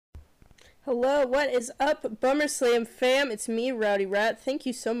Hello, what is up, Bummer Slam fam? It's me, Rowdy Ratt. Thank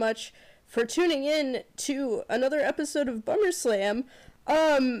you so much for tuning in to another episode of Bummer Slam.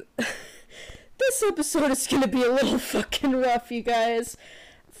 This episode is gonna be a little fucking rough, you guys.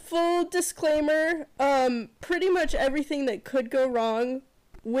 Full disclaimer, pretty much everything that could go wrong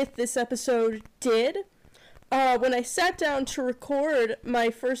with this episode did. When I sat down to record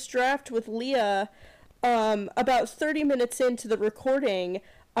my first draft with Leah, about 30 minutes into the recording,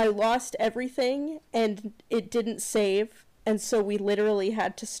 I lost everything, and it didn't save, and so we literally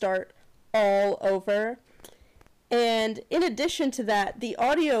had to start all over. And in addition to that, the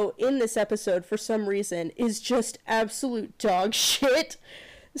audio in this episode, for some reason, is just absolute dog shit.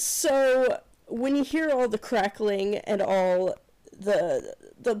 So when you hear all the crackling and all the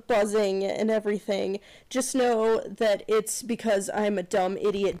buzzing and everything, just know that it's because I'm a dumb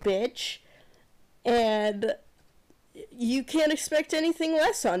idiot bitch, and you can't expect anything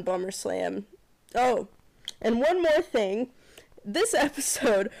less on Bummer Slam. Oh, and one more thing. This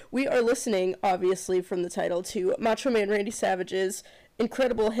episode, we are listening, obviously, from the title, to Macho Man Randy Savage's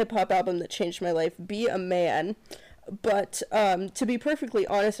incredible hip-hop album that changed my life, Be a Man. But, to be perfectly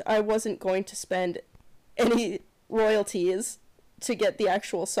honest, I wasn't going to spend any royalties to get the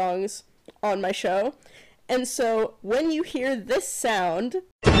actual songs on my show. And so, when you hear this sound,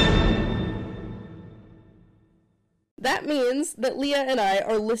 that means that Leah and I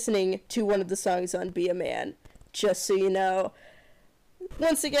are listening to one of the songs on Be a Man, just so you know.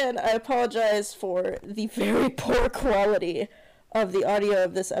 Once again, I apologize for the very poor quality of the audio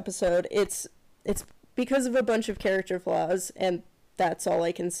of this episode. It's because of a bunch of character flaws, and that's all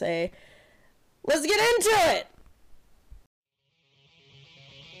I can say. Let's get into it!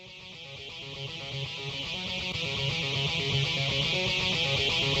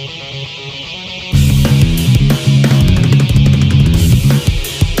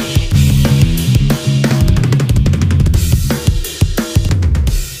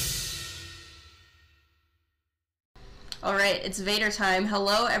 Alright, it's Vader time.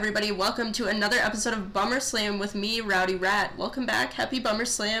 Hello, everybody. Welcome to another episode of Bummer Slam with me, Rowdy Ratt. Welcome back. Happy Bummer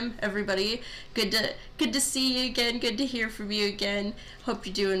Slam, everybody. Good to see you again. Good to hear from you again. Hope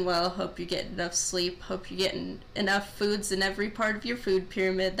you're doing well. Hope you're getting enough sleep. Hope you're getting enough foods in every part of your food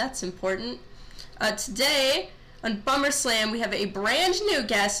pyramid. That's important. Today, on Bummer Slam, we have a brand new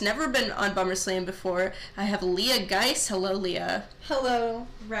guest, never been on Bummer Slam before. I have Leah Geis. Hello, Leah. Hello,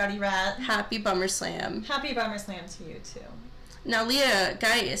 Rowdy Ratt. Happy Bummer Slam. Happy Bummer Slam to you, too. Now, Leah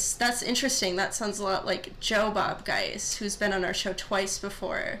Geis, that's interesting. That sounds a lot like Joe Bob Geis, who's been on our show twice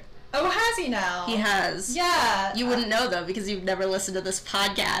before. Oh, has he now? He has. Yeah. You wouldn't know, though, because you've never listened to this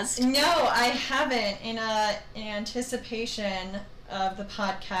podcast. No, I haven't. In anticipation of the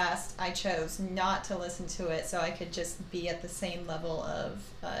podcast, I chose not to listen to it so I could just be at the same level of,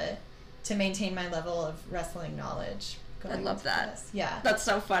 to maintain my level of wrestling knowledge. I love that. This. Yeah. That's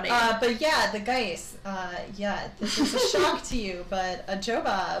so funny. But yeah, the Geis, this is a shock to you, but Joe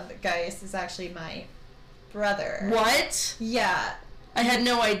Bob Geis is actually my brother. What? Yeah. I had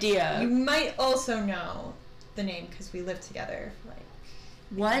no idea. You might also know the name because we lived together for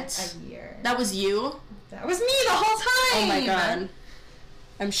what? A year. That was you? That was me the whole time! Oh my god.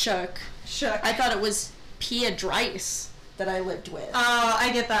 I'm shook. Shook. I thought it was Pia Dreiss that I lived with. Oh,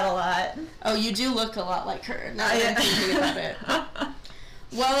 I get that a lot. Oh, you do look a lot like her, now that I'm thinking about it.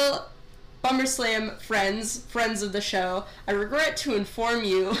 Well, Bummer Slam friends of the show, I regret to inform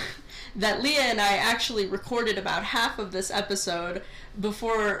you that Leah and I actually recorded about half of this episode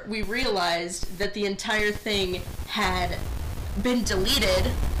before we realized that the entire thing had been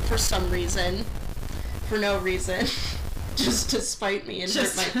deleted for some reason. For no reason. Just to spite me and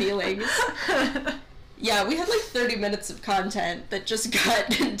hurt my feelings. Yeah, we had like 30 minutes of content that just got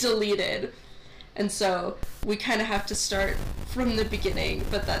deleted. And so we kind of have to start from the beginning,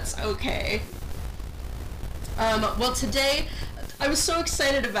 but that's okay. Well, today, I was so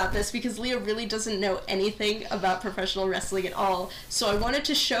excited about this because Leah really doesn't know anything about professional wrestling at all. So I wanted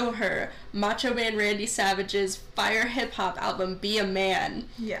to show her Macho Man Randy Savage's fire hip-hop album, Be a Man.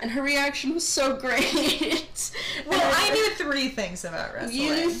 Yeah. And her reaction was so great. Well, I knew 3 things about wrestling.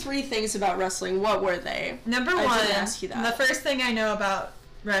 You knew 3 things about wrestling. What were they? Number 1, I didn't ask you that. The first thing I know about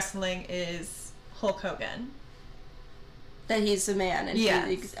wrestling is Hulk Hogan. That he's a man. And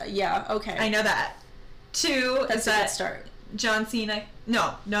yes. Yeah, okay. I know that. 2 That's is a that good start. John Cena.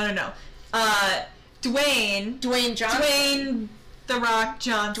 No. Dwayne Johnson. Dwayne The Rock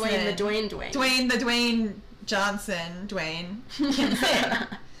Johnson. Dwayne the Dwayne Johnson. Dwayne can sing.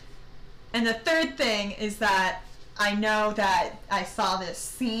 And the third thing is that I know that I saw this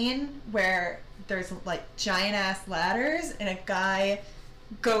scene where there's like giant ass ladders and a guy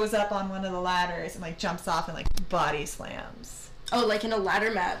goes up on one of the ladders and, like, jumps off and, like, body slams. Oh, like in a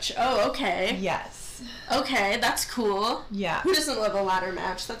ladder match. Oh, okay. Yes. Okay, that's cool. Yeah. Who doesn't love a ladder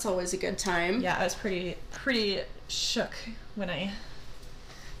match? That's always a good time. Yeah, I was pretty shook when I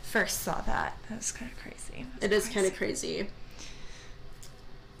first saw that. That was kind of crazy. It is kind of crazy.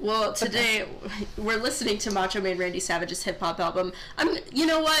 Well, today we're listening to Macho Man Randy Savage's hip-hop album. You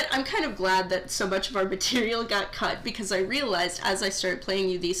know what? I'm kind of glad that so much of our material got cut, because I realized as I started playing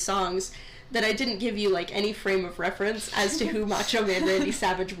you these songs that I didn't give you, like, any frame of reference as to who Macho Man Randy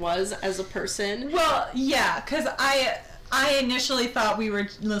Savage was as a person. Well, yeah, because I initially thought we were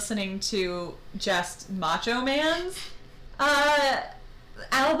listening to just Macho Man's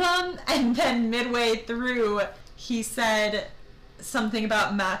album, and then midway through he said something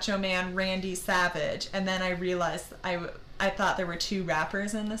about Macho Man Randy Savage, and then I realized I thought there were two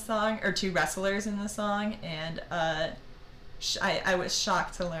rappers in the song, or two wrestlers in the song, and I was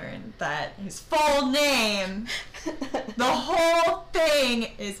shocked to learn that his full name, the whole thing,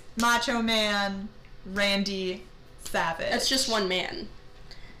 is Macho Man Randy Savage. That's just one man.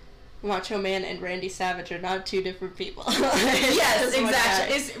 Macho Man and Randy Savage are not two different people. Yes,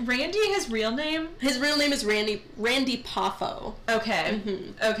 exactly. Is Randy his real name? His real name is Randy Poffo. Okay.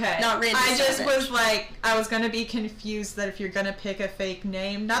 Mm-hmm. Okay. Not Randy I just Savage. was like, I was gonna be confused that if you're gonna pick a fake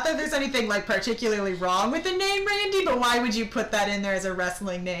name, not that there's anything, like, particularly wrong with the name Randy, but why would you put that in there as a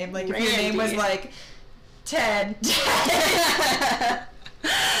wrestling name? Like, if your name was, like, Ted.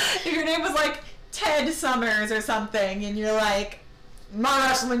 If your name was, like, Ted Summers or something, and you're like, my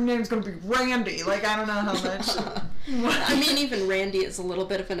wrestling name's gonna be Randy. Like, I don't know how much. I mean, even Randy is a little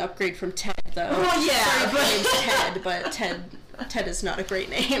bit of an upgrade from Ted, though. Well, yeah. Sorry if your name's Ted, but Ted is not a great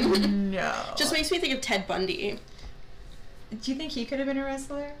name. No. Just makes me think of Ted Bundy. Do you think he could have been a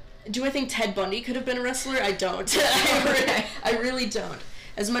wrestler? Do I think Ted Bundy could have been a wrestler? I don't. I really don't.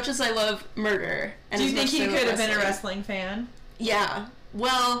 As much as I love murder, and do you as think much he as I love could have been a wrestling- wrestling fan? Yeah.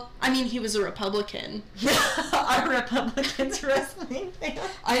 Well, I mean, he was a Republican. Are Republicans wrestling fans?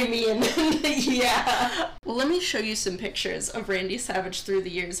 I mean, yeah. Well, let me show you some pictures of Randy Savage through the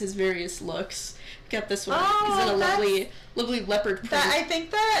years, his various looks. Got this one. Oh, he's in a lovely leopard print. I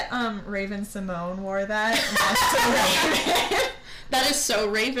think that Raven Simone wore that. That is so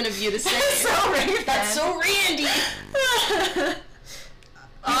Raven of you to say. So Raven. That's so Randy.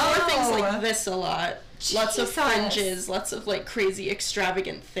 He wore things like this a lot. Lots of fringes, lots of, like, crazy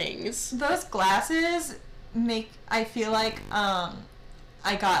extravagant things. Those glasses I feel like I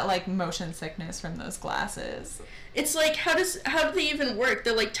got, like, motion sickness from those glasses. It's like, how do they even work?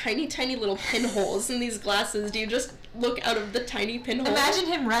 They're like tiny little pinholes in these glasses. Do you just look out of the tiny pinholes? Imagine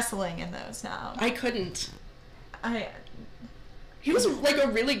him wrestling in those now. I couldn't. I He was like a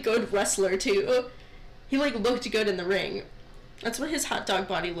really good wrestler too. He like looked good in the ring. That's what his hot dog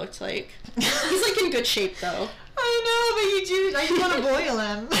body looked like. He's like in good shape though. I know, but I just want to boil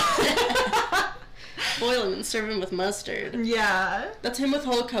him. Boil him and serve him with mustard. Yeah. That's him with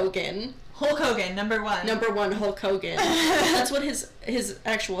Hulk Hogan. Hulk Hogan, number one. Number one, Hulk Hogan. That's what his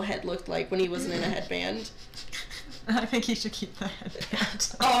actual head looked like when he wasn't in a headband. I think he should keep the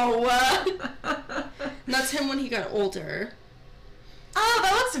headband. Oh, that's him when he got older. Oh,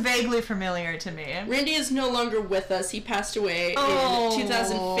 that looks vaguely familiar to me. Randy is no longer with us. He passed away in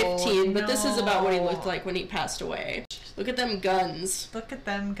 2015, but this is about what he looked like when he passed away. Look at them guns. Look at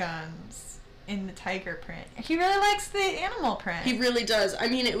them guns in the tiger print. He really likes the animal print. He really does. I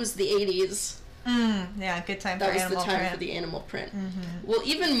mean, it was the 80s. Yeah, good time for That was animal the time print. for the animal print. Mm-hmm. Well,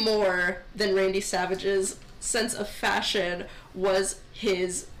 even more than Randy Savage's sense of fashion was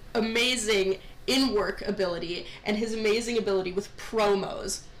his amazing in-work ability and his amazing ability with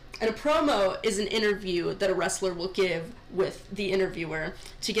promos. And a promo is an interview that a wrestler will give with the interviewer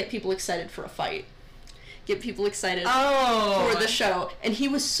to get people excited for a fight. Get people excited for the show. And he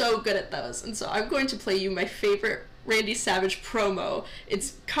was so good at those. And so I'm going to play you my favorite Randy Savage promo.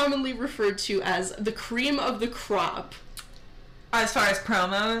 It's commonly referred to as the cream of the crop. As far as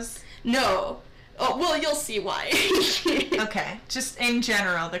promos? No. Oh, well, you'll see why. Okay. Just in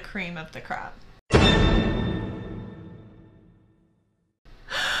general, the cream of the crop.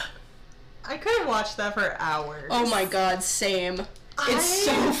 I could have watched that for hours. Oh my god, same. It's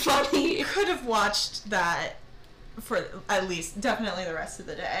so funny. I could have watched that for at least, definitely the rest of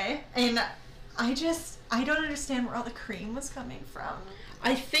the day. And I don't understand where all the cream was coming from.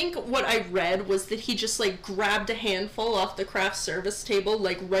 I think what I read was that he just, like, grabbed a handful off the craft service table,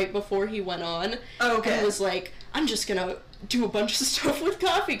 like, right before he went on. Okay. And was like, I'm just gonna do a bunch of stuff with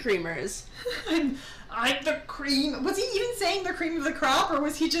coffee creamers. I'm the cream. Was he even saying the cream of the crop, or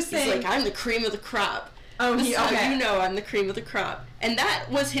was he just saying... He's like, I'm the cream of the crop. Oh, This is how okay. you know I'm the cream of the crop. And that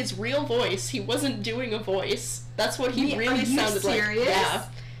was his real voice. He wasn't doing a voice. That's what he really sounded like. Are you serious? Yeah.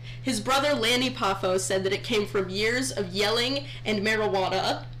 His brother Lanny Poffo said that it came from years of yelling and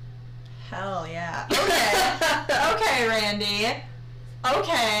marijuana. Hell yeah. Okay. Okay, Randy.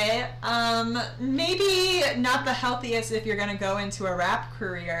 Okay. Maybe not the healthiest if you're gonna go into a rap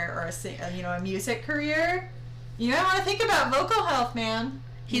career or a music career. You might want to think about vocal health, man.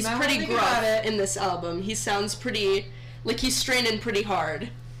 He's pretty gruff in this album. He sounds pretty, like he's straining pretty hard.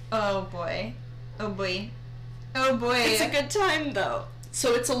 Oh boy. Oh boy. Oh boy. It's a good time though.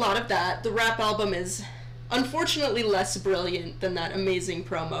 So it's a lot of that. The rap album is unfortunately less brilliant than that amazing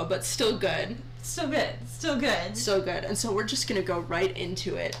promo, but still good. Still good. Still good. So good. And so we're just gonna go right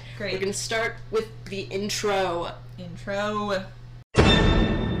into it. Great. We're gonna start with the intro.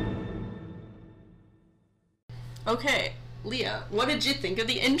 Okay, Leah, what did you think of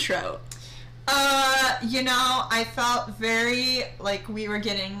the intro? I felt very like we were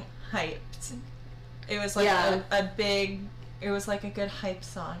getting hyped. It was like it was like a good hype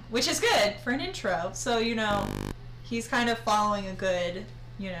song, which is good for an intro. So, he's kind of following a good,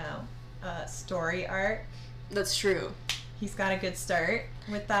 story arc. That's true. He's got a good start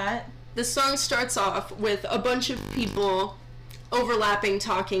with that. The song starts off with a bunch of people overlapping,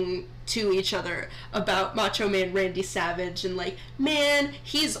 talking to each other about Macho Man Randy Savage and like, man,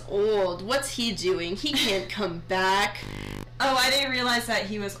 he's old. What's he doing? He can't come back. Oh, I didn't realize that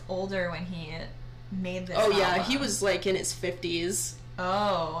he was older when he made this album. Yeah, he was like in his 50s.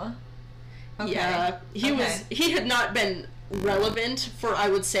 Oh. Okay. Yeah, he had not been relevant for I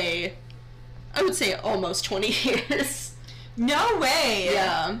would say almost 20 years. No way.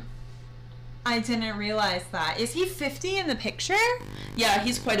 Yeah. I didn't realize that. Is he 50 in the picture? Yeah,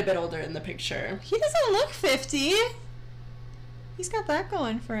 he's quite a bit older in the picture. He doesn't look 50. He's got that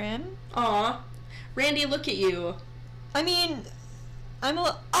going for him. Aw. Randy, look at you. I mean, I'm a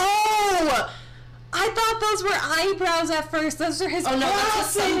little... Oh! I thought those were eyebrows at first. Those are his glasses. No,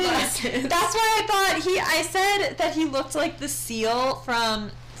 that's his sunglasses. That's why I said that he looked like the seal from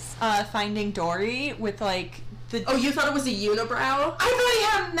Finding Dory with like... Oh, you thought it was a unibrow? I thought he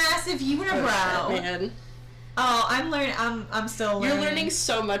had a massive unibrow. Oh, shit, man. Oh, I'm learning. I'm still learning. You're learning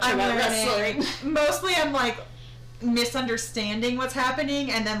so much about wrestling. Mostly, I'm like misunderstanding what's happening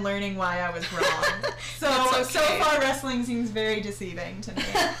and then learning why I was wrong. So far, wrestling seems very deceiving to me.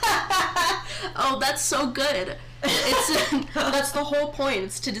 Oh, that's so good. That's the whole point.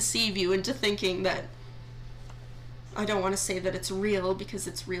 It's to deceive you into thinking that. I don't want to say that it's real because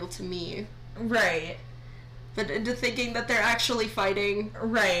it's real to me. Right. But into thinking that they're actually fighting.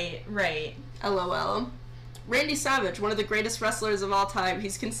 Right. LOL. Randy Savage, one of the greatest wrestlers of all time.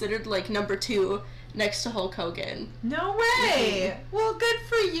 He's considered like number 2 next to Hulk Hogan. No way! Mm-hmm. Well, good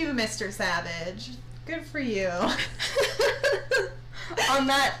for you, Mr. Savage. Good for you. On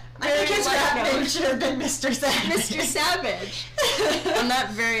that I think his rap name should have been Mr. Savage. Mr. Savage. On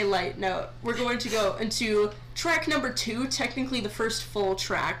that very light note, we're going to go into track number 2, technically the first full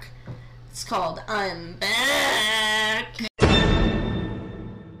track. It's called I'm Back.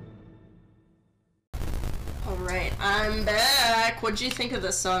 Alright, I'm back. What'd you think of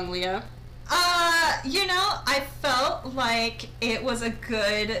this song, Leah? I felt like it was a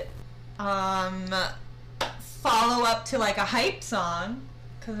good follow-up to like a hype song.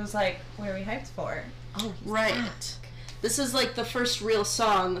 Because it was like, what are we hyped for? Oh, he's right. back. This is like the first real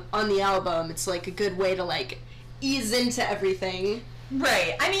song on the album. It's like a good way to like ease into everything.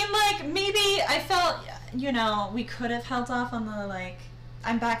 Right. I mean, like, maybe I felt, we could have held off on the, like,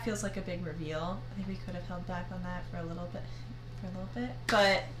 I'm Back feels like a big reveal. I think we could have held back on that for a little bit.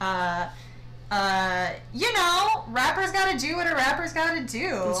 But, rappers gotta do what a rapper's gotta do.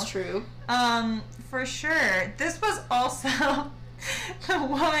 That's true. For sure. This was also the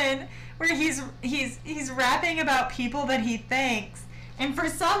one where he's rapping about people that he thanks. And for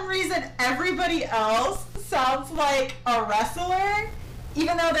some reason, everybody else sounds like a wrestler,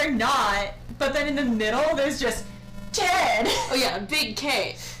 even though they're not. But then in the middle, there's just Ted. Oh yeah, Big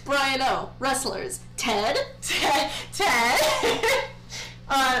K, Brian O, wrestlers. Ted.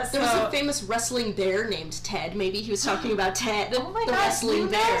 There was a famous wrestling bear named Ted. Maybe he was talking about Ted, oh my the God, wrestling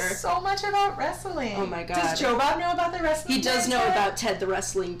bear. Know so much about wrestling. Oh my God. Does Joe Bob know about the wrestling He bear? does know about Ted the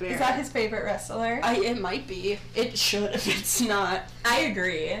wrestling bear. Is that his favorite wrestler? It might be. It should if it's not. I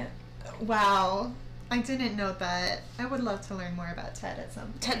agree. Wow. I didn't know that. I would love to learn more about Ted at some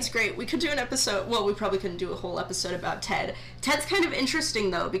point. Ted's great. We could do an episode, well, we probably couldn't do a whole episode about Ted. Ted's kind of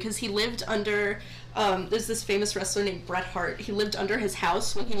interesting, though, because he lived under, there's this famous wrestler named Bret Hart. He lived under his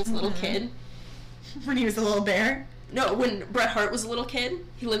house when he was a little kid. When he was a little bear? No, when Bret Hart was a little kid,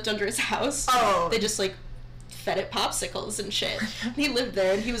 he lived under his house. Oh. They just, like, fed it popsicles and shit. He lived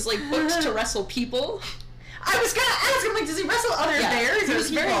there, and he was, like, booked to wrestle people. I was gonna ask him, like, does he wrestle other bears? He was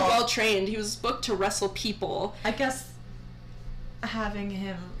people? very well trained. He was booked to wrestle people. I guess having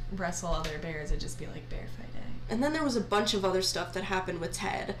him wrestle other bears would just be like bear fighting. And then there was a bunch of other stuff that happened with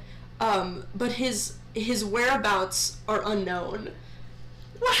Ted. But his whereabouts are unknown.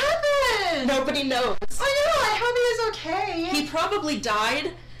 What happened? Nobody knows. I know, I hope he is okay. He probably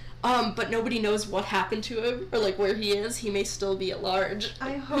died, but nobody knows what happened to him, or, like, where he is. He may still be at large.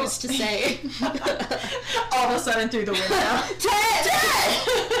 I hope. Who's to say? All of a sudden through the window.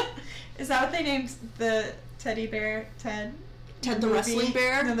 Ted! Is that what they named the teddy bear? Ted? Ted the wrestling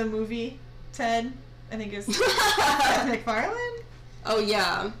bear? No, the movie. Ted. I think it's Seth MacFarlane? Oh,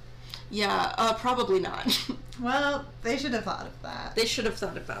 yeah. Yeah, probably not. Well, they should have thought of that. They should have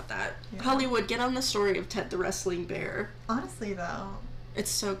thought about that. Yeah. Hollywood, get on the story of Ted the wrestling bear. Honestly, though, It's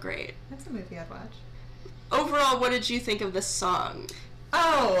so great. that's a movie I'd watch. Overall, what did you think of this song?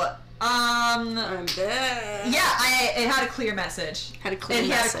 Oh, I'm there. yeah, it had a clear message. Had a clear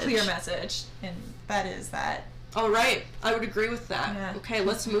message, and that is that. All right, I would agree with that. Yeah. Okay,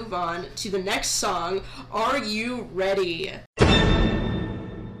 let's move on to the next song. Are you ready?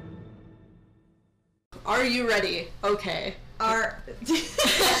 Are you ready? Okay.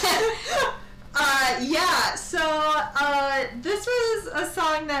 Yeah, so, this was a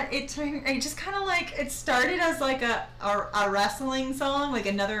song that it just kind of like, it started as like a wrestling song, like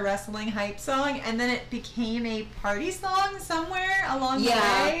another wrestling hype song, and then it became a party song somewhere along the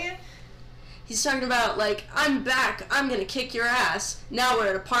way. He's talking about, like, I'm back, I'm gonna kick your ass. Now we're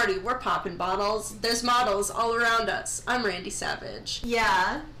at a party, we're popping bottles, there's models all around us. I'm Randy Savage.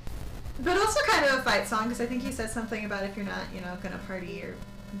 Yeah. But also kind of a fight song, because I think he said something about if you're not, gonna party your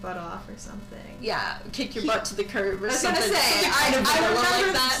butt off or something. Yeah, kick your butt to the curb or something. I was gonna say, I remember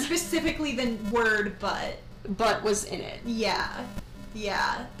like that. specifically the word butt. Butt was in it. Yeah.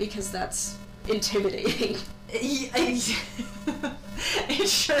 Yeah. Because that's intimidating. It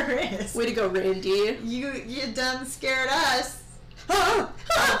sure is. Way to go, Randy. You done scared us. Oh,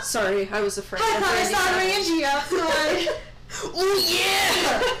 sorry, I was afraid. I thought I saw Randy outside. Oh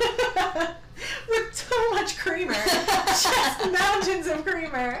yeah! With so much creamer. Just mountains of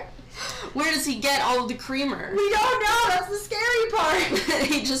creamer. Where does he get all of the creamer? We don't know, that's the scary part.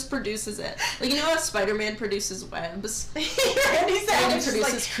 He just produces it. Like, you know how Spider-Man produces webs? Randy Savage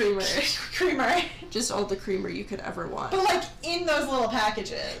produces creamer. Creamer. Just all the creamer you could ever want. But, like, in those little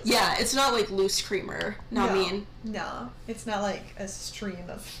packages. Yeah, it's not like loose creamer. No, it's not like a stream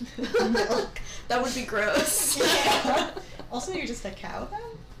of milk. That would be gross. Yeah. Also, you're just a cow then?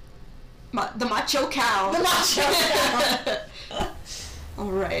 The macho cow. The macho cow.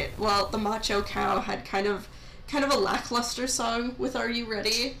 Alright, well, the macho cow had kind of a lackluster song with Are You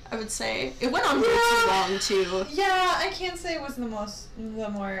Ready, I would say. It went on way too long, too. Yeah, I can't say it was the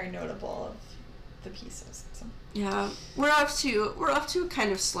more notable of the pieces. So. Yeah, we're off to a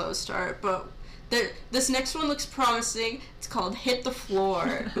kind of slow start, but this next one looks promising. It's called Hit the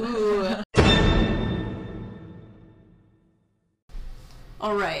Floor. Ooh.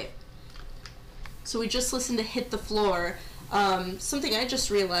 Alright. So we just listened to Hit the Floor. Something I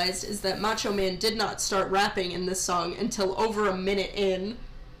just realized is that Macho Man did not start rapping in this song until over a minute in.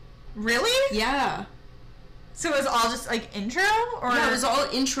 Really? Yeah. So it was all just like intro, or yeah, it was all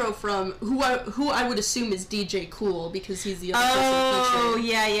intro from who I would assume is DJ Cool because he's the other person featured. Oh,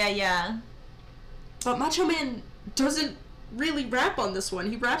 yeah. But Macho Man doesn't really rap on this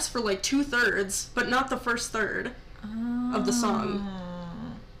one. He raps for like 2/3, but not the first third of the song.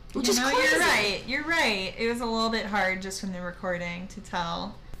 Which is crazy. You're right. It was a little bit hard just from the recording to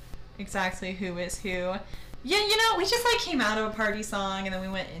tell exactly who is who. Yeah, we just like came out of a party song and then we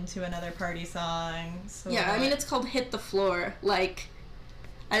went into another party song. So yeah, I mean, it's called Hit the Floor. Like,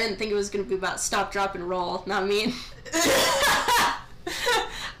 I didn't think it was going to be about stop, drop, and roll. Not mean.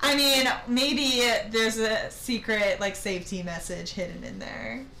 I mean, maybe there's a secret, like, safety message hidden in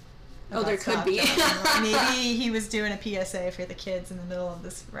there. Oh, there could be. Maybe he was doing a PSA for the kids in the middle of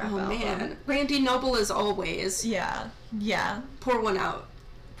this rap album. Man. Randy Noble as always. Yeah. Pour one out.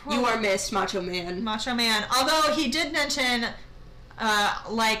 You are missed, Macho Man. Macho Man. Although he did mention,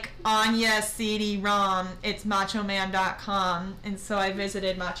 like, Anya CD-ROM, it's machoman.com, and so I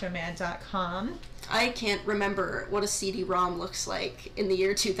visited machoman.com. I can't remember what a CD-ROM looks like in the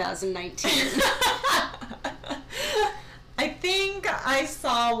year 2019. I think I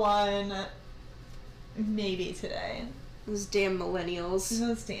saw one maybe today. Those damn millennials.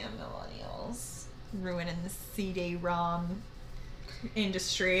 Ruining the CD-ROM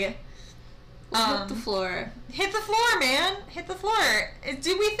industry. Hit the floor. Hit the floor, man. Hit the floor.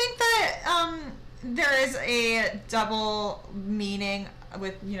 Do we think that there is a double meaning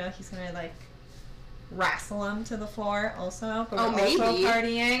with, you know, he's gonna like wrestle him to the floor also, but we're maybe also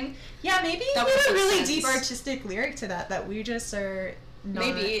partying. Yeah, maybe that there's a really sense. deep artistic lyric to that we just are not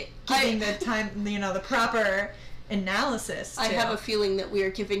maybe giving the time, you know, the proper analysis to. I have a feeling that we are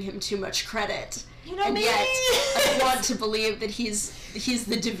giving him too much credit. You know, and maybe. yet I want to believe that he's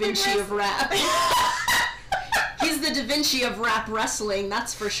the Da Vinci of rap. He's the Da Vinci of rap wrestling,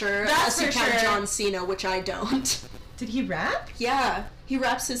 that's for sure. That's Unless you for count sure. John Cena, which I don't. Did he rap? Yeah, he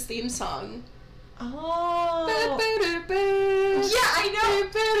raps his theme song. Oh. Yeah, I know.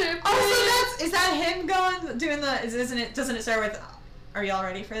 Oh, so is that him doing doesn't it start with, "Are y'all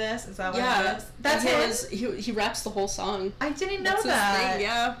ready for this"? Is that what it is? That's him? He raps the whole song. I didn't know That's that. his thing,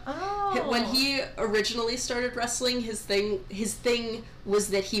 yeah. Oh. When he originally started wrestling, his thing was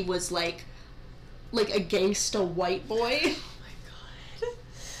that he was like a gangsta white boy. Oh my god.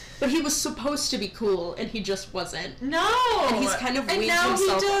 But he was supposed to be cool, and he just wasn't. No. And he's kind of and weaned now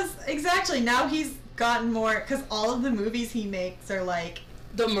himself. he does exactly. Now he's gotten more, because all of the movies he makes are like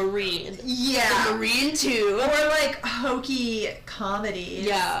The Marine. Yeah. The Marine 2. Or like hokey comedies.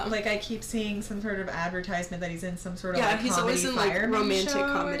 Yeah. Like I keep seeing some sort of advertisement that he's in some sort of Yeah, like he's comedy always in like fireman romantic show or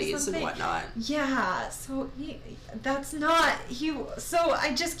comedies and something. whatnot. Yeah, so that's not so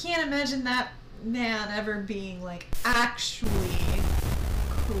I just can't imagine that man ever being like actually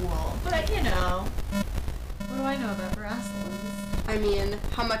cool. But you know, what do I know about wrestling? I mean,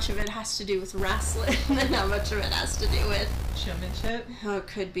 how much of it has to do with wrestling and how much of it has to do with Showmanship? Oh, it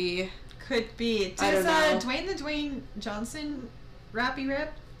could be. Could be. I don't know. Dwayne Johnson rappy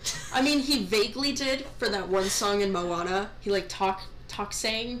rap? I mean, he vaguely did for that one song in Moana. He like talk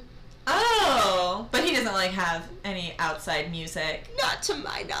sang. Oh, but he doesn't like have any outside music. Not to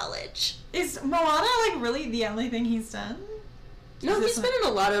my knowledge. Is Moana like really the only thing he's done? No, he's been in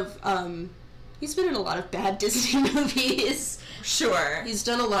a lot of bad Disney movies. Sure. He's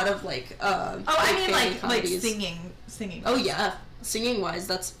done a lot of like I mean family like comedies. singing. Oh yeah, singing wise,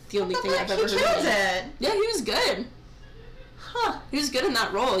 that's the only thing I've ever heard. He of killed him. it. Yeah, he was good. Huh. He was good in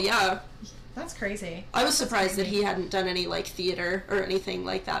that role. Yeah. That's crazy. I was surprised that he hadn't done any like theater or anything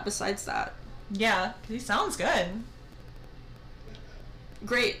like that besides that. Yeah, he sounds good.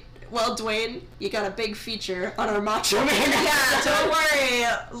 Great. Well, Dwayne, you got a big feature on our Macho Man. Yeah, don't worry.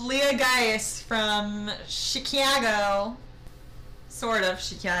 Leah Geis from Chicago, sort of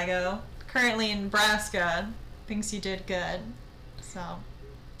Chicago, currently in Nebraska, thinks you did good. So.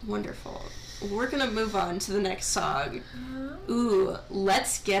 Wonderful. We're gonna move on to the next song. Ooh,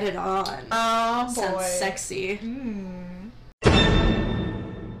 Let's Get It On. Oh boy. Sounds sexy.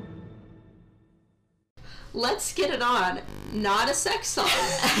 Let's Get It On. Not a sex song.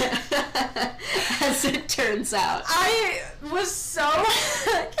 As it turns out. I was so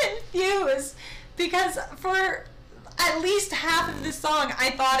confused because for at least half of the song I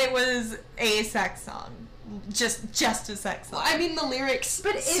thought it was a sex song. Just a sex song. Well, I mean, the lyrics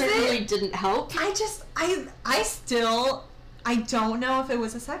But is certainly didn't help. I still don't know if it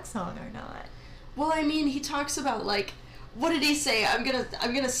was a sex song or not. Well, I mean, he talks about, like, what did he say? I'm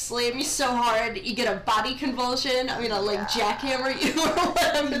gonna slam you so hard you get a body convulsion. I'm gonna, like, jackhammer you or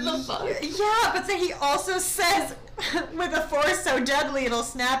whatever the fuck. Yeah, but then he also says, with a force so deadly it'll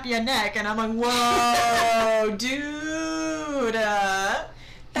snap your neck. And I'm like, whoa, dude.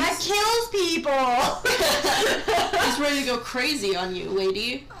 That kills people. He's ready to go crazy on you,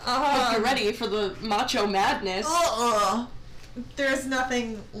 lady. Hope you're ready for the macho madness. There's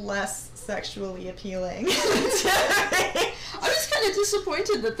nothing less sexually appealing. I was kind of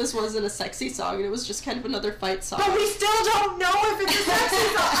disappointed that this wasn't a sexy song and it was just kind of another fight song. But we still don't know if it's a sexy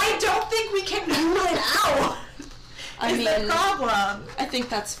song. I don't think we can rule it out. I mean, the problem. I think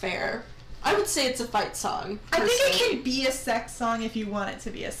that's fair. I would say it's a fight song. I think it personally. can be a sex song if you want it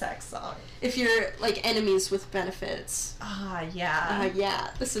to be a sex song. If you're, like, enemies with benefits. Yeah. Yeah,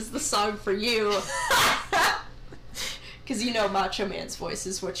 this is the song for you. Because you know Macho Man's voice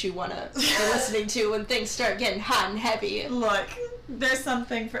is what you want to be listening to when things start getting hot and heavy. Look, there's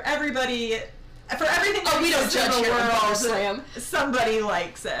something for everybody. For everything that we don't exists judge in the here on world, Power Slam. somebody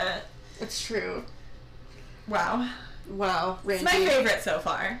likes it. It's true. Wow. Wow, Randy. It's my favorite so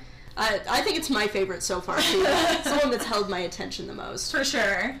far. I think it's my favorite so far, too. It's the one that's held my attention the most. For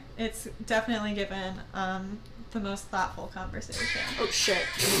sure. It's definitely given the most thoughtful conversation. Oh, shit.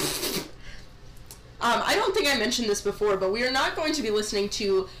 I don't think I mentioned this before, but we are not going to be listening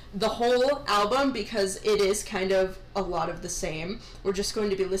to the whole album because it is kind of a lot of the same. We're just going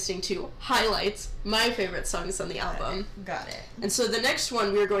to be listening to highlights, my favorite songs on the album. Got it. And so the next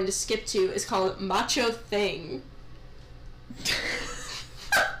one we're going to skip to is called Macho Thing.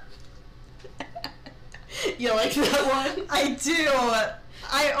 You like that one? I do.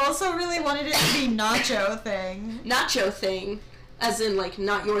 I also really wanted it to be Nacho Thing. Nacho Thing. As in, like,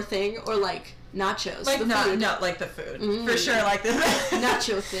 not your thing, or, like, nachos. Like, the not, food. not like the food. For sure, like the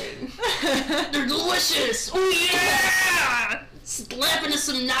Nacho Thing. They're delicious! Oh, yeah! Slap into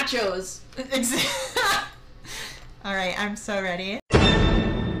some nachos. Alright, I'm so ready.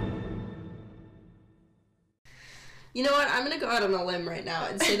 You know what? I'm gonna go out on a limb right now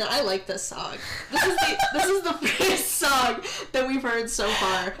and say that I like this song. This is the first song that we've heard so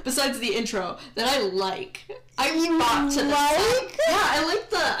far, besides the intro, that I like. I bop to this song. Yeah, I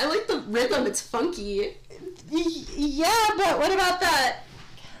like the rhythm. It's funky. Yeah, but what about that?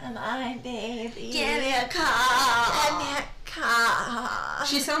 Come on, baby. Give me a call. Give me a call.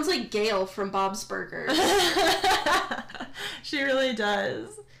 She sounds like Gail from Bob's Burgers. She really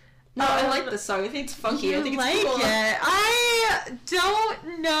does. No, I like this song. I think it's funky. I think it's like cool. it. I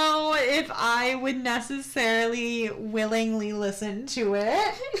don't know if I would necessarily willingly listen to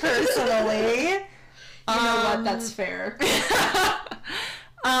it personally. You know what? That's fair.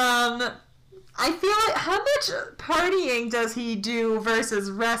 I feel like, how much partying does he do versus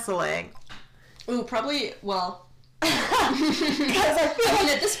wrestling? Ooh, probably, well... Because I mean,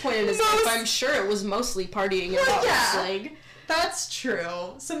 at this point in his life, I'm sure it was mostly partying and not wrestling. That's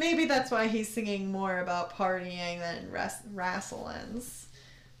true. So maybe that's why he's singing more about partying than wrestlings.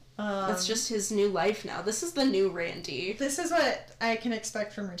 That's just his new life now. This is the new Randy. This is what I can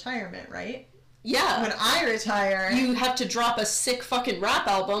expect from retirement, right? Yeah. When I retire... You have to drop a sick fucking rap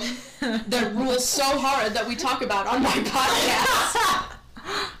album that rules so hard that we talk about on my podcast.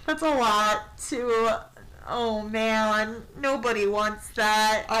 That's a lot to... Oh, man. Nobody wants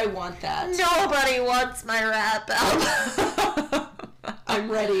that. I want that. Nobody wants my rap album. I'm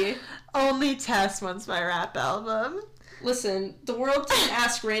ready. Only Tess wants my rap album. Listen, the world didn't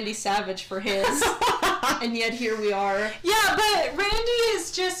ask Randy Savage for his, and yet here we are. Yeah, but Randy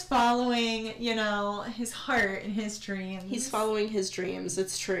is just following, you know, his heart and his dreams. He's following his dreams,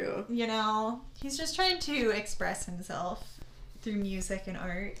 it's true. You know, he's just trying to express himself through music and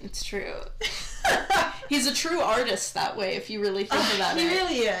art. It's true. He's a true artist that way, if you really think about it. He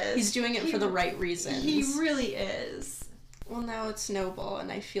really is. He's doing it for the right reasons. He really is. Well, now it's Noble,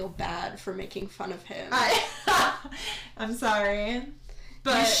 and I feel bad for making fun of him. I'm sorry.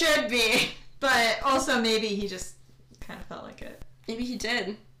 But you should be. But also maybe he just kind of felt like it. Maybe he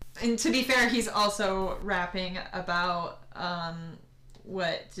did. And to be fair, he's also rapping about,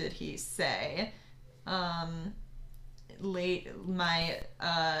 what did he say?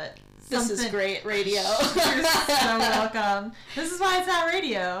 This is great radio. You're so welcome. This is why it's not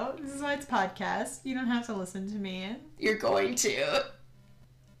radio. This is why it's podcast. You don't have to listen to me. You're going to.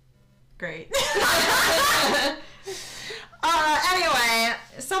 Great. Anyway,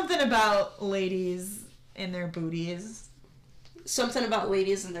 something about ladies and their booties. Something about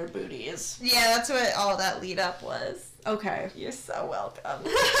ladies and their booties. Yeah, that's what all that lead up was. Okay. You're so welcome.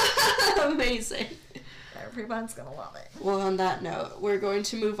 Amazing. Everyone's gonna love it. Well, on that note, we're going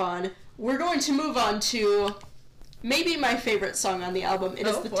to move on. We're going to move on to maybe my favorite song on the album. It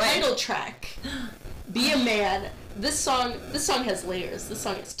is the title track, Be a Man. This song has layers. This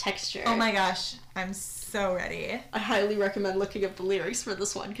song has texture. Oh my gosh. I'm so ready. I highly recommend looking up the lyrics for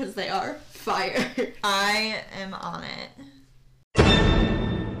this one because they are fire. I am on it.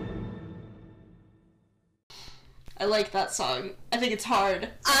 I like that song. I think it's hard.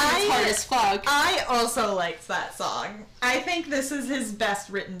 It's hard as fuck. I also liked that song. I think this is his best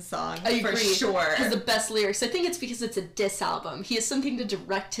written song. I agree. For sure. It has the best lyrics. I think it's because it's a diss album. He has something to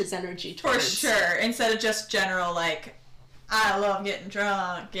direct his energy towards. For sure. Instead of just general, like, I love getting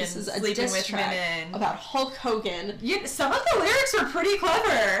drunk and sleeping with women. About Hulk Hogan. Some of the lyrics were pretty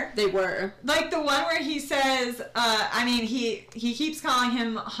clever. They were. Like the one where he says, he keeps calling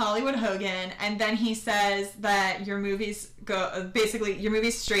him Hollywood Hogan, and then he says that your movies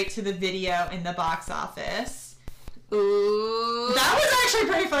straight to the video in the box office. Ooh. That was actually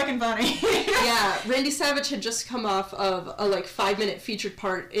pretty fucking funny. Yeah, Randy Savage had just come off of a 5-minute featured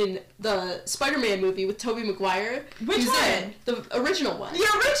part in the Spider-Man movie with Tobey Maguire. Which one? The original one. The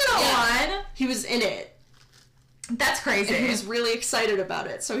original one? He was in it. That's crazy. And he was really excited about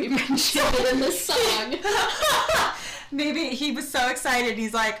it, so he mentioned it in this song. Maybe he was so excited,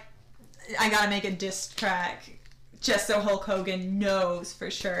 he's like, I gotta make a diss track. Just so Hulk Hogan knows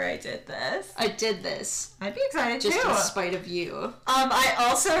for sure I did this. I did this. I'd be excited just too. In spite of you. I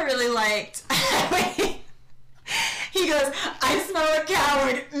also really liked... He goes, I smell a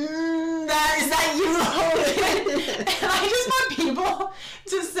coward. Is that you, Hogan? And I just want people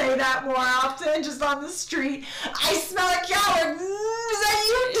to say that more often. Just just on the street, I smell a coward. Is that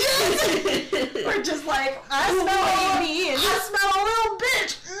you, kid? Or just like, I smell a little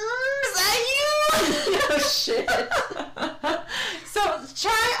bitch. Is that you? Oh, shit. So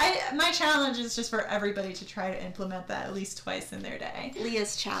my challenge is just for everybody to try to implement that at least twice in their day.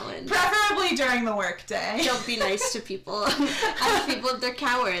 Leah's challenge. Preferably during the work day. Don't be nice to people. Ask people if they're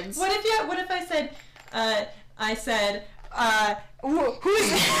cowards. What if I said, who's I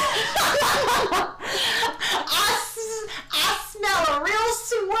smell a real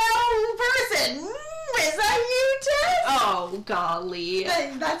swell person. Is that you, Tess? Oh, golly.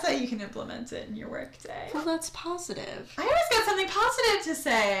 That's how you can implement it in your work day. Well, that's positive. I always got something positive to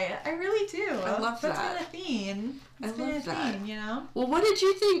say. I really do. I love that. That's been a theme. It's been a theme, you know? Well, what did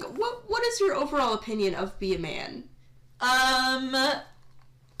you think? What is your overall opinion of Be a Man?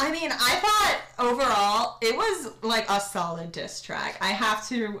 I mean, I thought overall it was like a solid diss track. I have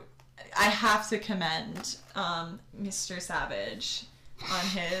to commend Mr. Savage on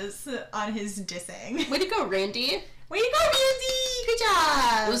his dissing. Way to go, Randy. Way to go, Randy! Good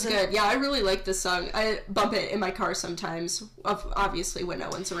job! It was good. Yeah, I really like this song. I bump it in my car sometimes, obviously when no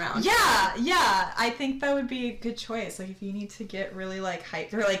one's around. Yeah. I think that would be a good choice. Like, if you need to get really, like,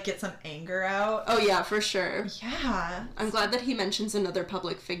 hyped or, like, get some anger out. Oh, yeah, for sure. Yeah. I'm glad that he mentions another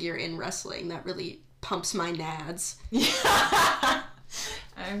public figure in wrestling. That really pumps my nads. Yeah.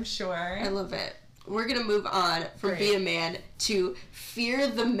 I'm sure. I love it. We're gonna move on from Be a Man to Fear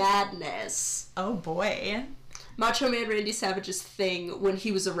the Madness. Oh, boy. Macho Man Randy Savage's thing when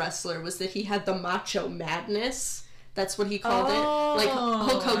he was a wrestler was that he had the Macho Madness. That's what he called it. Like,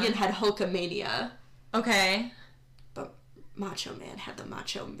 Hulk Hogan had Hulkamania. Okay. But Macho Man had the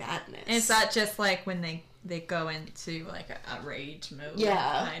Macho Madness. Is that just, like, when they go into, like, a rage mode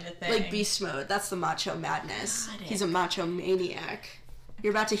kind of thing? Like beast mode. That's the Macho Madness. He's a macho maniac.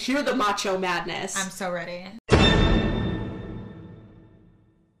 You're about to hear the Macho Madness. I'm so ready.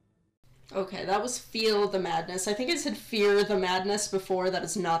 Okay, that was Feel the Madness. I think I said Fear the Madness before. That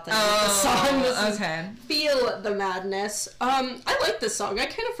is not the name of the song. This okay. Is Feel the Madness. I like this song. I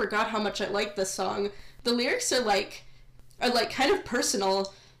kind of forgot how much I like this song. The lyrics are kind of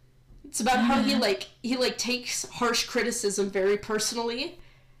personal. It's about how he takes harsh criticism very personally.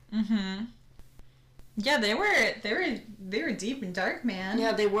 Mm-hmm. Yeah, they were deep and dark, man.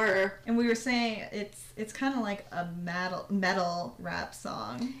 Yeah, they were. And we were saying it's kind of like a metal rap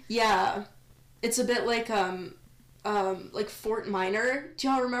song. Yeah, it's a bit like Fort Minor. Do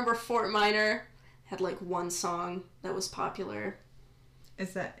y'all remember Fort Minor? Had like one song that was popular.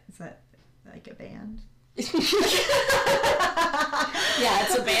 Is that like a band? Yeah,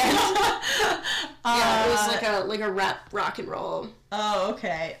 it's a band. Yeah, it was like a rap rock and roll. Oh,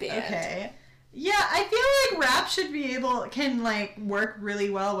 okay. Band. Okay. Yeah, I feel like rap can like work really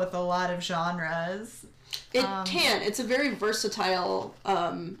well with a lot of genres. It can. It's a very versatile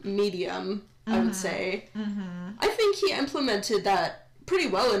medium, I would say. Mm-hmm. I think he implemented that pretty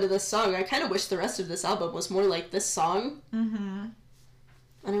well into this song. I kind of wish the rest of this album was more like this song. Mm-hmm.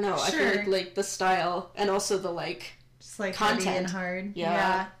 I don't know. Sure. I feel like the style and also the just like content heavy and hard.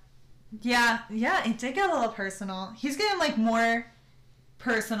 Yeah. It did get a little personal. He's getting like more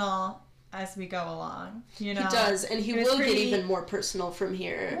personal as we go along, you know. He does, and he will get even more personal from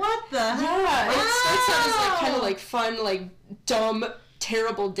here. What the heck? Yeah, it starts out as like kind of like fun, like dumb,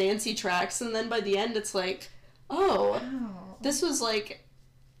 terrible dancey tracks, and then by the end it's like, this was like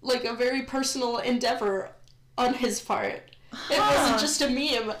a very personal endeavor on his part. It wasn't just a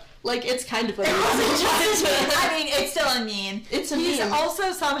meme. Like, it's kind of a meme. I mean, it's still a meme. It's a meme. He's meme.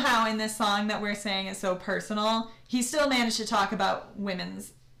 also somehow in this song that we're saying is so personal, he still managed to talk about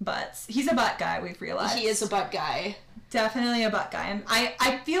women's butts. He's a butt guy, we've realized. He is a butt guy. Definitely a butt guy. And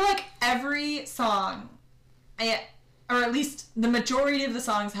I feel like every song, or at least the majority of the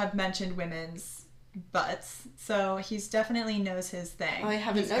songs have mentioned women's butts. So he's definitely knows his thing. Oh, I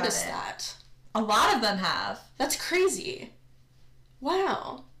haven't noticed that. A lot of them have. That's crazy.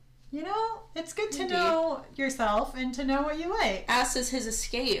 Wow. You know, it's good to know yourself and to know what you like. Ass is his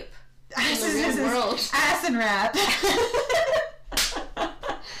escape. Ass is his world. Ass and rap.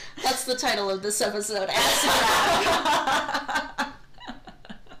 That's the title of this episode. Ass and rap.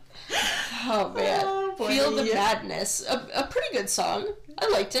 Oh man. Oh, Feel the Madness. A pretty good song. I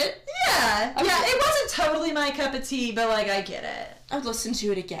liked it. Yeah. It wasn't totally my cup of tea, but like I get it. I'd listen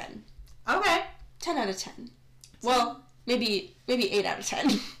to it again. Okay. 10 out of 10. Well, maybe 8 out of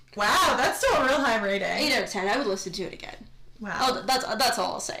 10. Wow, that's still a real high rating. 8 out of 10. I would listen to it again. Wow. Oh, that's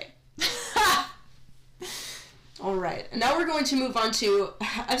all I'll say. All right. And now we're going to move on to...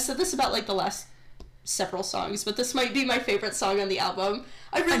 I've said this about like the last several songs, but this might be my favorite song on the album.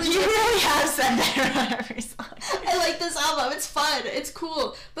 You really have said that on every song. I like this album. It's fun. It's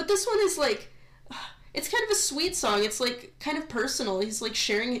cool. But this one is like, it's kind of a sweet song. It's like kind of personal. He's like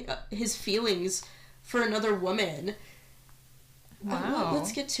sharing his feelings for another woman. Wow.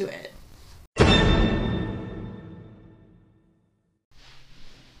 Let's get to it.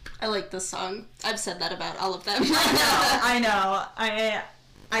 I like this song. I've said that about all of them. I know.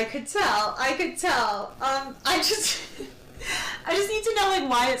 I could tell. I just need to know, like,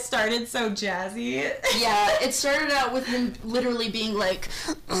 why it started so jazzy. Yeah, it started out with him literally being like,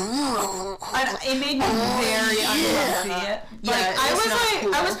 oh. It made me very uncomfy. Yeah,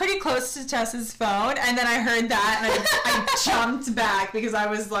 I was pretty close to Tessa's phone, and then I heard that, and I jumped back because I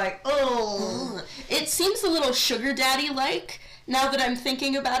was like, oh. It seems a little Sugar Daddy-like, now that I'm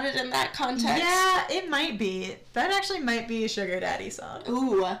thinking about it in that context. Yeah, it might be. That actually might be a Sugar Daddy song.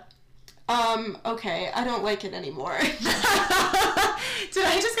 Ooh. Okay, I don't like it anymore. Did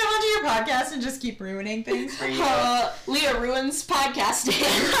I just come onto your podcast and just keep ruining things for you? Leah ruins podcasting.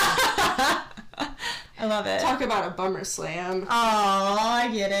 I love it. Talk about a bummer slam. Oh, I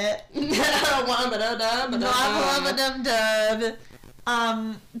get it. But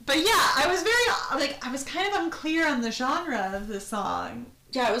yeah, I was kind of unclear on the genre of this song.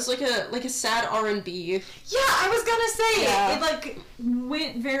 Yeah, it was like a sad R&B. Yeah, I was gonna say yeah. it like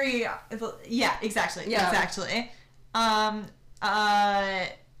went very exactly. I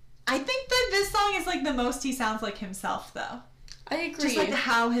think that this song is like the most he sounds like himself though. I agree. Just like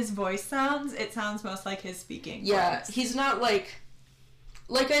how his voice sounds, it sounds most like his speaking voice. He's not like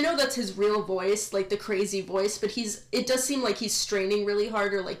I know that's his real voice, like the crazy voice, but it does seem like he's straining really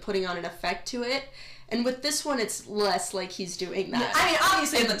hard or like putting on an effect to it. And with this one, it's less like he's doing that. I mean,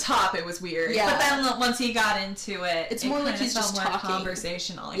 obviously, in the top, it was weird. Yeah. But then once he got into it, it's more like he's just talking.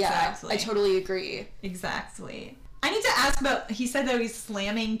 Conversational, exactly. Yeah, I totally agree. Exactly. I need to ask about, he said that he's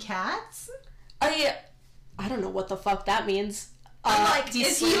slamming cats? I don't know what the fuck that means.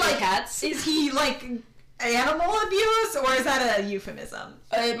 Is he like cats? Is he like animal abuse, or is that a euphemism?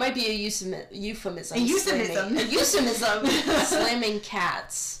 It might be a euphemism. A euphemism. Slamming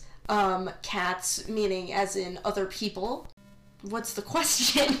cats. Cats meaning as in other people. What's the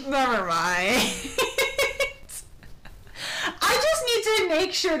question? Never mind. I just need to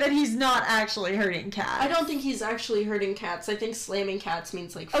make sure that he's not actually hurting cats. I don't think he's actually hurting cats. I think slamming cats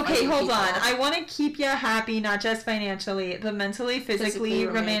means like okay, hold on. I want to keep you happy, not just financially, but mentally, physically,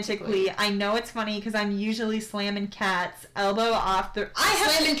 romantically. I know it's funny because I'm usually slamming cats, elbow off the...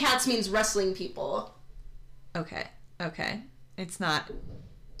 Slamming cats means wrestling people. Okay. It's not...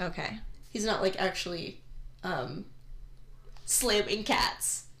 Okay. He's not, like, actually, slamming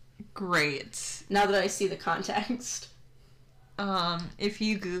cats. Great. Now that I see the context. If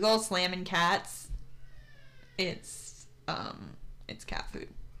you Google slamming cats, it's cat food.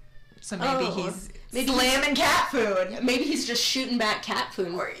 So maybe he's slamming cat food. Maybe he's just shooting back cat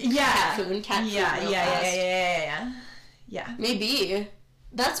food. Yeah. Cat food. Yeah. Maybe.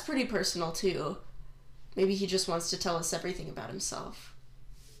 That's pretty personal, too. Maybe he just wants to tell us everything about himself.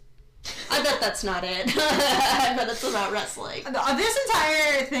 I bet that's not it. I bet it's about wrestling. This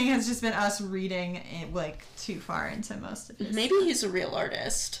entire thing has just been us reading it, like, too far into most of this. Maybe he's a real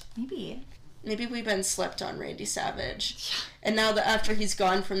artist. Maybe we've been slept on Randy Savage. Yeah. And now that after he's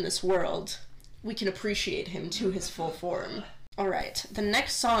gone from this world, we can appreciate him to his full form. Alright, the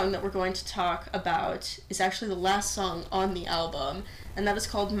next song that we're going to talk about is actually the last song on the album, and that is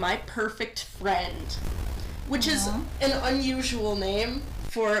called My Perfect Friend, which is an unusual name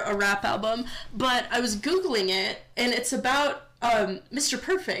for a rap album, but I was Googling it, and it's about Mr.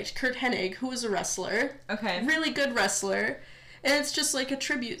 Perfect, Kurt Hennig, who was a wrestler. Okay. Really good wrestler, and it's just like a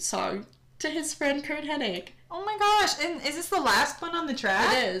tribute song to his friend Kurt Hennig. Oh my gosh, and is this the last one on the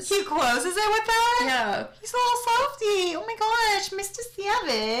track? It is. He closes it with that? Yeah. He's a little softy. Oh my gosh, Mr.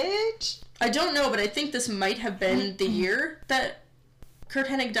 Savage. I don't know, but I think this might have been the year that Kurt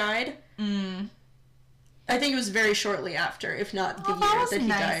Hennig died. I think it was very shortly after, if not the year that he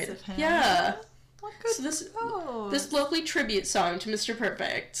died. Of him. Yeah. What good so this lovely tribute song to Mr.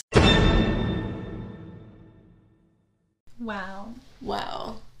 Perfect. Wow.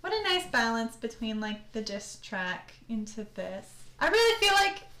 What a nice balance between, like, the diss track into this. I really feel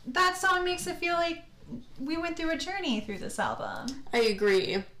like that song makes it feel like we went through a journey through this album. I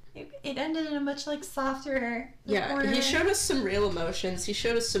agree. It ended in a much, like, softer... Yeah, he showed us some real emotions. He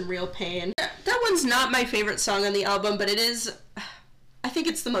showed us some real pain. That one's not my favorite song on the album, but it is... I think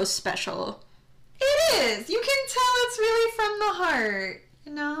it's the most special. It is! You can tell it's really from the heart,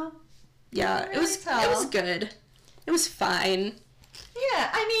 you know? Yeah, it was good. It was fine.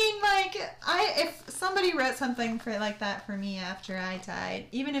 Yeah, I mean, like, if somebody wrote something like that for me after I died,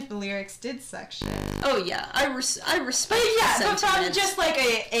 even if the lyrics did suck shit. Oh yeah, I respect. But yeah, the but from sentiment. just like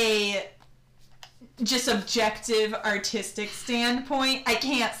a just objective artistic standpoint, I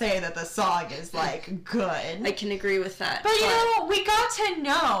can't say that the song is like good. I can agree with that. But you know, we got to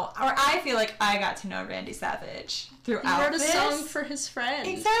know, or I feel like I got to know Randy Savage throughout he wrote a this. song for his friend.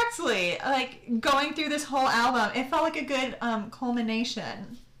 Exactly. Like, going through this whole album, it felt like a good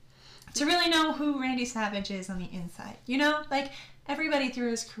culmination to really know who Randy Savage is on the inside. You know? Like, everybody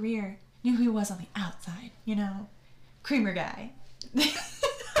through his career knew who he was on the outside. You know? Creamer guy.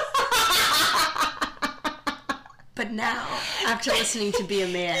 But now, after listening to Be a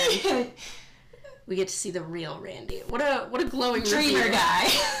Man, we get to see the real Randy. What a glowing Dreamer review. guy.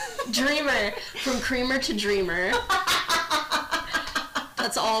 Dreamer. From creamer to dreamer.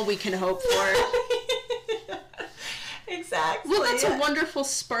 That's all we can hope for. Exactly. Well, that's a wonderful,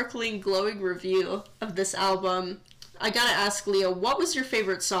 sparkling, glowing review of this album. I gotta ask, Leah, what was your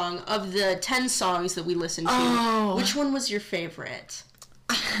favorite song of the 10 songs that we listened to? Oh. Which one was your favorite?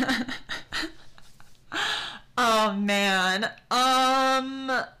 Oh man.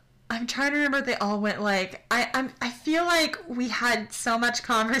 I'm trying to remember if they all went like I feel like we had so much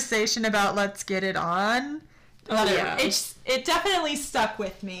conversation about Let's Get It On. Oh, yeah. It definitely stuck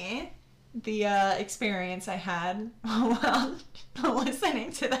with me. The experience I had while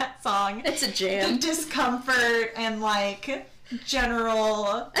listening to that song. It's a jam. The discomfort and like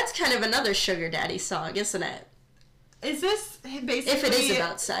general. That's kind of another Sugar Daddy song, isn't it? Is this basically? If it is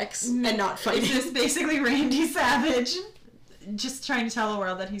about sex and not fighting. Is this basically Randy Savage just trying to tell the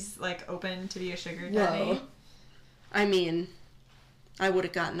world that he's like open to be a sugar daddy? Whoa. I mean, I would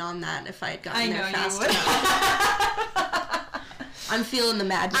have gotten on that if I had gotten there fast you would. enough. I'm feeling the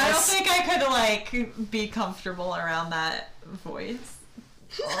madness. I don't think I could like be comfortable around that voice.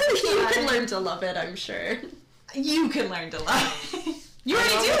 You can learn to love it, I'm sure. You can learn to love it. You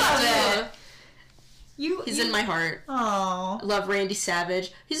already do love it. He's in my heart. Oh, I love Randy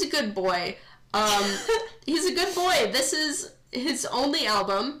Savage. He's a good boy. He's a good boy. This is his only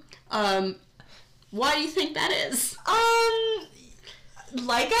album. Why do you think that is?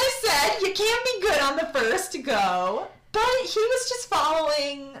 Like I said, you can't be good on the first go. But he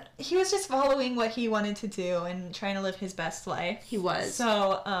was just following what he wanted to do and trying to live his best life. He was.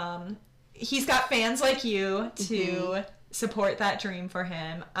 So, he's got fans like you to support that dream for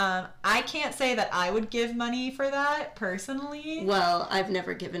him. I can't say that I would give money for that, personally. Well, I've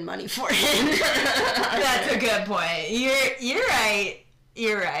never given money for him. That's a good point. You're right.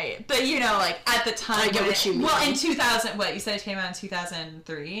 You're right. But, you know, like, at the time... I get what you mean. Well, in 2000... What, you said it came out in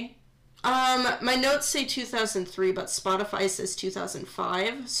 2003? My notes say 2003, but Spotify says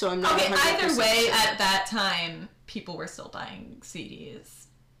 2005, so I'm not 100% either way, sure. at that time, people were still buying CDs.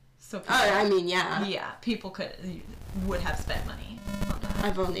 So people, I mean, yeah. Yeah, people would have spent money on that.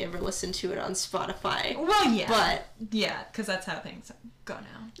 I've only ever listened to it on Spotify. Well, yeah. But... Yeah, because that's how things go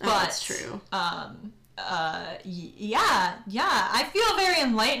now. Oh, that's true. Yeah, I feel very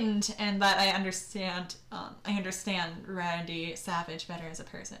enlightened, and that I understand Randy Savage better as a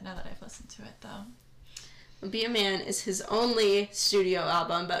person now that I've listened to it, though. Be a Man is his only studio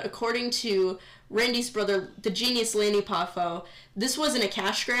album, but according to Randy's brother, the genius Lanny Poffo, this wasn't a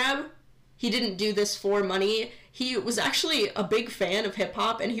cash grab. He didn't do this for money. He was actually a big fan of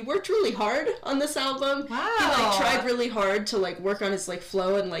hip-hop, and he worked really hard on this album. Wow. He, tried really hard to, work on his,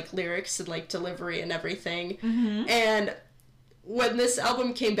 flow and, lyrics and, delivery and everything. Mm-hmm. And when this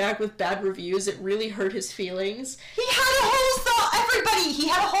album came back with bad reviews, it really hurt his feelings. He had a whole song, he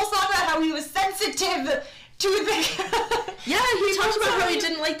had a whole song about how he was sensitive to the... Yeah, he talked about how he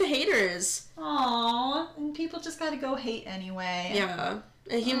didn't like the haters. Aww, and people just gotta go hate anyway. Yeah.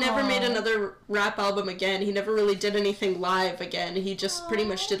 And he never made another rap album again. He never really did anything live again. He just pretty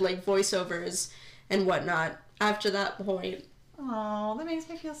much did, voiceovers and whatnot after that point. Oh, that makes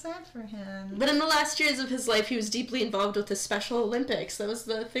me feel sad for him. But in the last years of his life, he was deeply involved with the Special Olympics. That was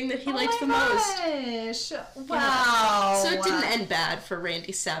the thing that he liked the most. Gosh. Wow. So it didn't end bad for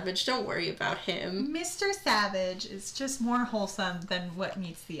Randy Savage. Don't worry about him. Mr. Savage is just more wholesome than what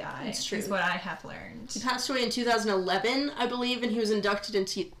meets the eye. That's true. Is what I have learned. He passed away in 2011, I believe, and he was inducted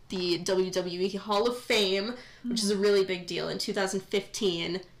into the WWE Hall of Fame, which is a really big deal, in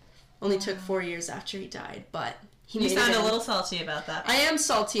 2015. Only took 4 years after he died, but... You sound a little salty about that. I am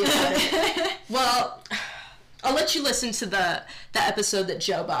salty about it. Well, I'll let you listen to the episode that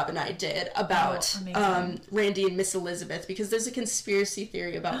Joe Bob and I did about Randy and Miss Elizabeth, because there's a conspiracy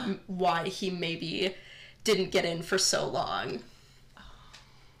theory about why he maybe didn't get in for so long.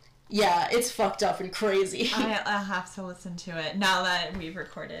 Yeah, it's fucked up and crazy. I have to listen to it. Now that we've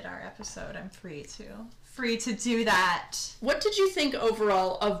recorded our episode, I'm free to do that. What did you think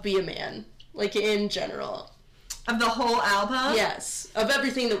overall of Be a Man? Like, in general? Of the whole album? Yes. Of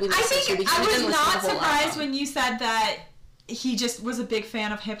everything that we listened to. I was not surprised when you said that he just was a big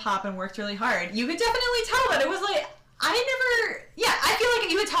fan of hip-hop and worked really hard. You could definitely tell that it was like, I feel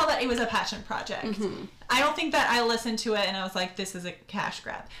like you could tell that it was a passion project. Mm-hmm. I don't think that I listened to it and I was like, this is a cash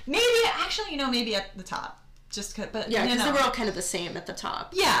grab. Maybe, actually, maybe at the top. Just but yeah, because they were all kind of the same at the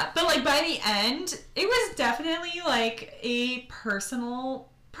top. Yeah, but like by the end, it was definitely like a personal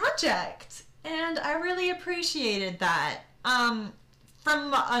project, and I really appreciated that. From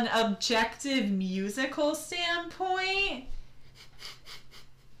an objective musical standpoint,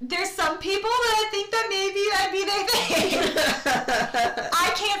 there's some people that I think that maybe that'd be their thing.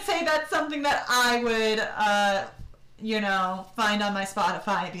 I can't say that's something that I would, find on my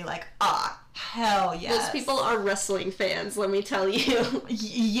Spotify and be like, hell yes. Those people are wrestling fans, let me tell you.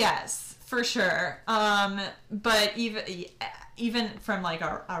 Yes, for sure. But even from like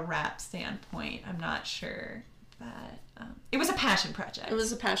a rap standpoint, I'm not sure that it was a passion project. It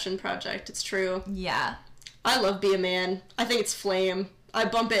was a passion project, it's true. Yeah. I love Be a Man. I think it's flame. I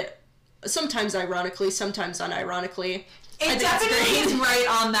bump it sometimes ironically, sometimes unironically. It definitely is right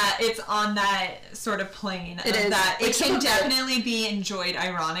on that. It's on that sort of plane. It is. That it can definitely be enjoyed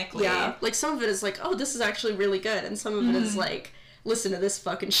ironically. Yeah. Like, some of it is like, oh, this is actually really good. And some of it is like, listen to this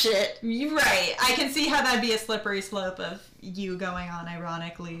fucking shit. Right. I can see how that'd be a slippery slope of you going on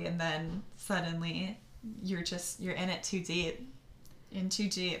ironically and then suddenly you're in it too deep. In too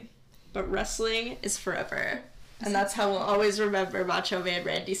deep. But wrestling is forever. And that's how we'll always remember Macho Man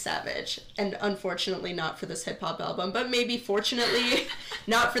Randy Savage. And unfortunately not for this hip-hop album, but maybe fortunately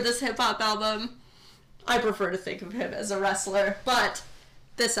not for this hip-hop album. I prefer to think of him as a wrestler, but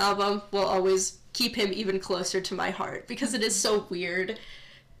this album will always keep him even closer to my heart because it is so weird.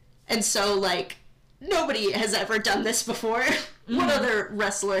 And so, like, nobody has ever done this before. Mm-hmm. What other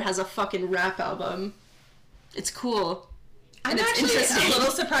wrestler has a fucking rap album? It's cool. I'm actually a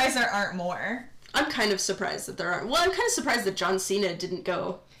little surprised there aren't more. I'm kind of surprised that there aren't. Well, I'm kind of surprised that John Cena didn't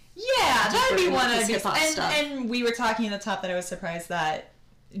go. Yeah, that would be one of the hip-hop stuff. And we were talking at the top that I was surprised that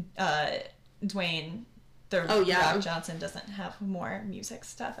Dwayne Rock Johnson doesn't have more music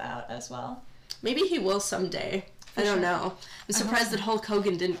stuff out as well. Maybe he will someday. I don't know. I'm surprised that Hulk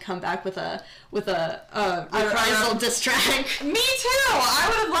Hogan didn't come back with a reprisal diss track. Me too. I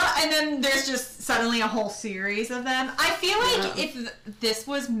would have loved. And then there's just suddenly a whole series of them. I feel like if this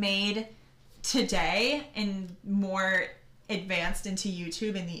was made today and more advanced into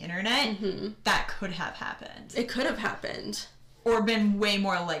YouTube and the internet, that could have happened. It could have happened. Or been way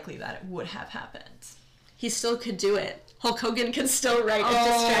more likely that it would have happened. He still could do it. Hulk Hogan can still write a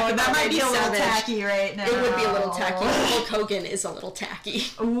diss track about that might be a little Savage. tacky right now. It would be a little tacky. Hulk Hogan is a little tacky.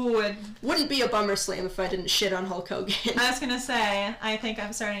 Ooh. Wouldn't be a bummer slam if I didn't shit on Hulk Hogan. I was gonna say, I think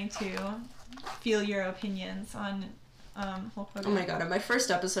I'm starting to feel your opinions on Hulk Hogan. Oh my god, on my first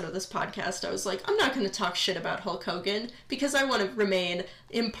episode of this podcast, I was like, I'm not going to talk shit about Hulk Hogan because I want to remain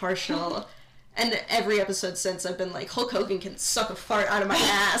impartial. And every episode since, I've been like, Hulk Hogan can suck a fart out of my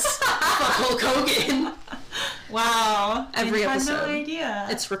ass. Fuck Hulk Hogan. Wow. Every episode. I had no idea.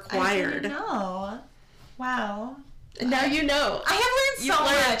 It's required. I didn't know. Wow. And now you know. I have learned so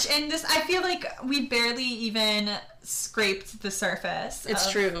much, and this, I feel like we barely even scraped the surface. It's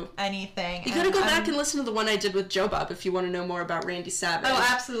true. Anything. You gotta go back and listen to the one I did with Joe Bob if you want to know more about Randy Savage. Oh,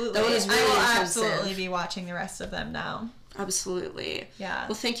 absolutely. That one is really I will intensive. absolutely be watching the rest of them now. Absolutely. Yeah.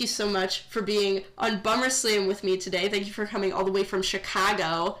 Well, thank you so much for being on Bummer Slam with me today. Thank you for coming all the way from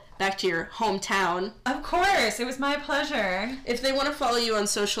Chicago back to your hometown. Of course. It was my pleasure. If they want to follow you on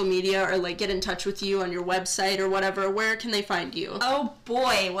social media or, like, get in touch with you on your website or whatever, where can they find you? Oh,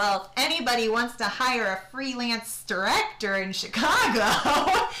 boy. Well, if anybody wants to hire a freelance director in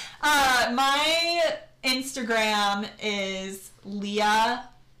Chicago, my Instagram is Leah,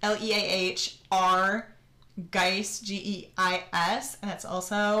 Leahr, Geis, Geis, and that's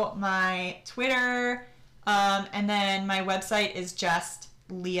also my Twitter, and then my website is just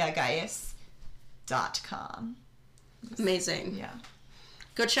leahgeis.com. Amazing. Yeah.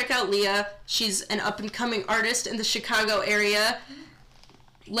 Go check out Leah. She's an up-and-coming artist in the Chicago area.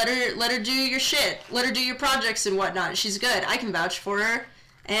 Let her do your shit. Let her do your projects and whatnot. She's good. I can vouch for her.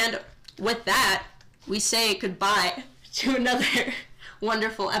 And with that, we say goodbye to another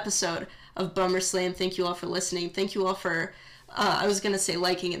wonderful episode of Bummer Slam. Thank you all for listening. Thank you all for, I was going to say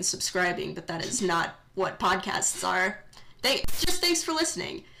liking and subscribing, but that is not what podcasts are. Thanks for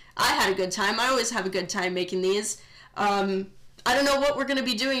listening. I had a good time. I always have a good time making these. I don't know what we're going to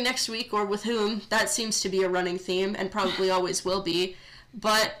be doing next week or with whom. That seems to be a running theme and probably always will be.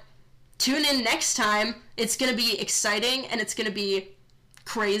 But tune in next time. It's going to be exciting and it's going to be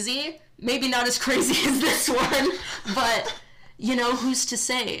crazy. Maybe not as crazy as this one, but you know, who's to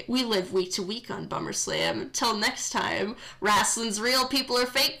say? We live week to week on Bummer Slam. Till next time, wrestling's real, people are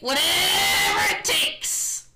fake. What is?